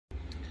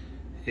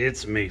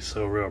It's me,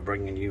 So Real,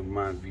 bringing you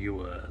my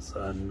viewers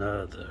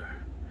another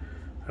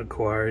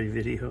acquiring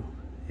video.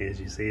 As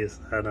you see, it's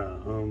not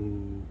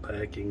an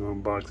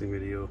unboxing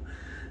video.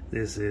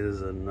 This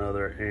is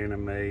another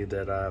anime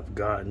that I've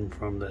gotten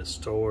from that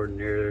store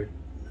near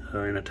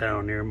in a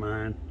town near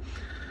mine.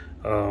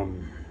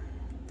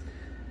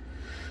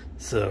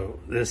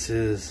 So this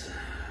is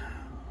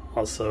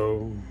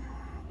also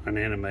an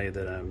anime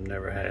that I've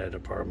never had a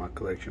part of my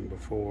collection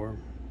before,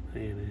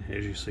 and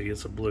as you see,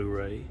 it's a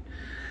Blu-ray.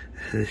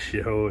 This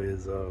show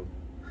is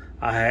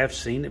I have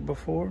seen it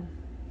before.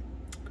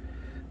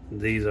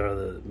 These are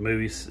the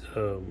movies,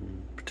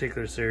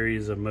 particular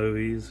series of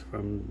movies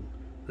from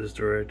this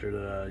director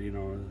that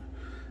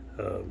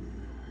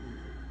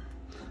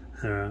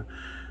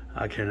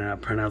I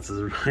cannot pronounce his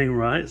name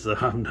right, so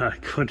I'm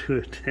not going to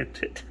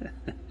attempt it.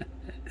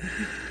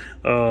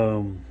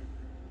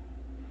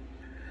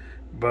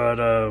 But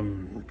I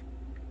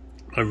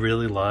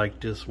really liked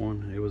this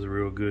one. It was a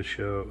real good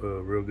show,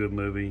 a real good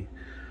movie.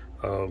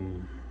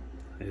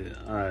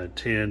 I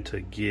tend to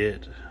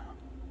get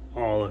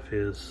all of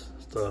his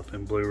stuff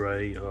in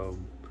Blu-ray,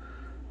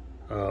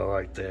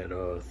 like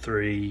that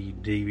 3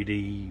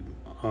 DVD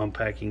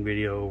unpacking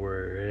video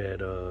where it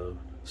had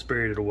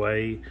Spirited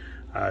Away.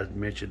 I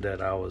mentioned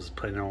that I was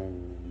planning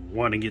on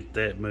wanting to get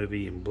that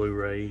movie in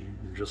Blu-ray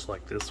just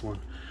like this one.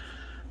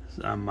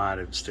 I might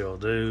have still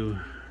do,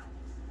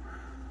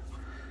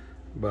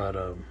 but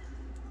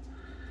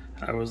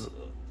I was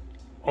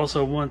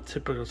also one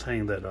typical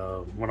thing that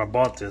when I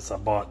bought this, I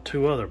bought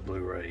 2 other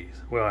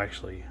Blu-rays. Well,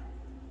 actually,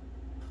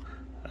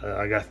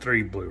 I got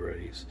 3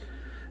 Blu-rays.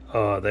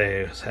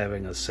 They was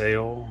having a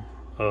sale.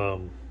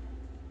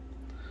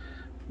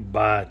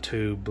 Buy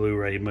 2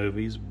 Blu-ray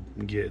movies,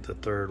 get the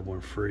 3rd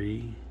one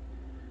free.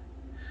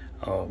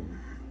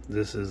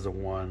 This is the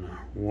one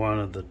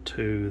of the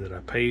 2 that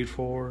I paid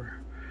for.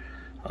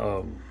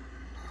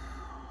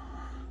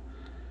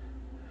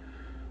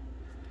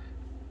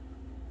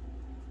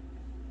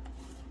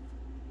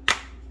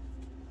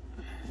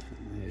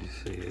 You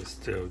see, it's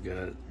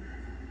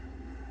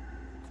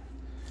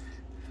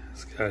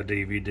got a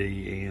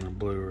DVD and a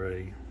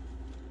Blu-ray.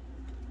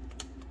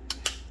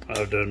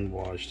 I've done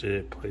watched it.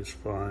 It plays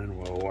fine.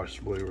 Well, I watched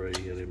the Blu-ray.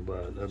 I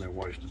didn't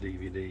watch the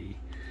DVD.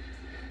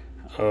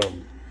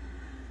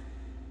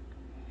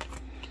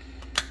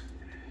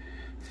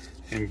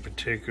 And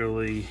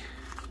particularly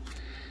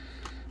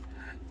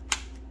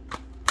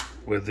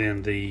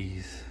within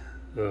these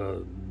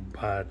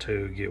buy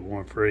 2 get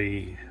 1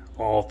 free,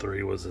 all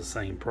 3 was the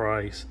same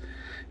price.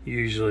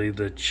 Usually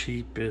the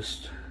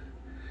cheapest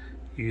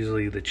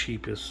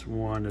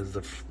one is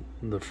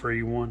the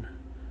free one,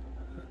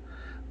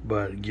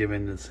 but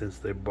given that since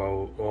they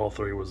both all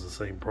 3 was the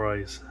same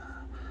price,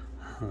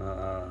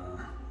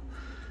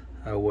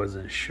 I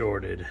wasn't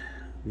shorted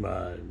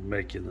by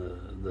making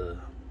the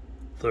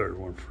 3rd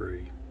one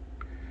free.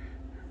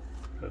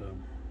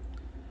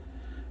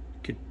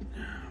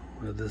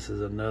 Well, this is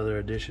another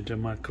addition to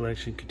my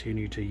collection.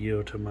 Continue to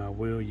yield to my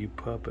will, you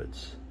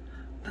puppets.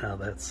 Now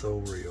that's so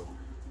real.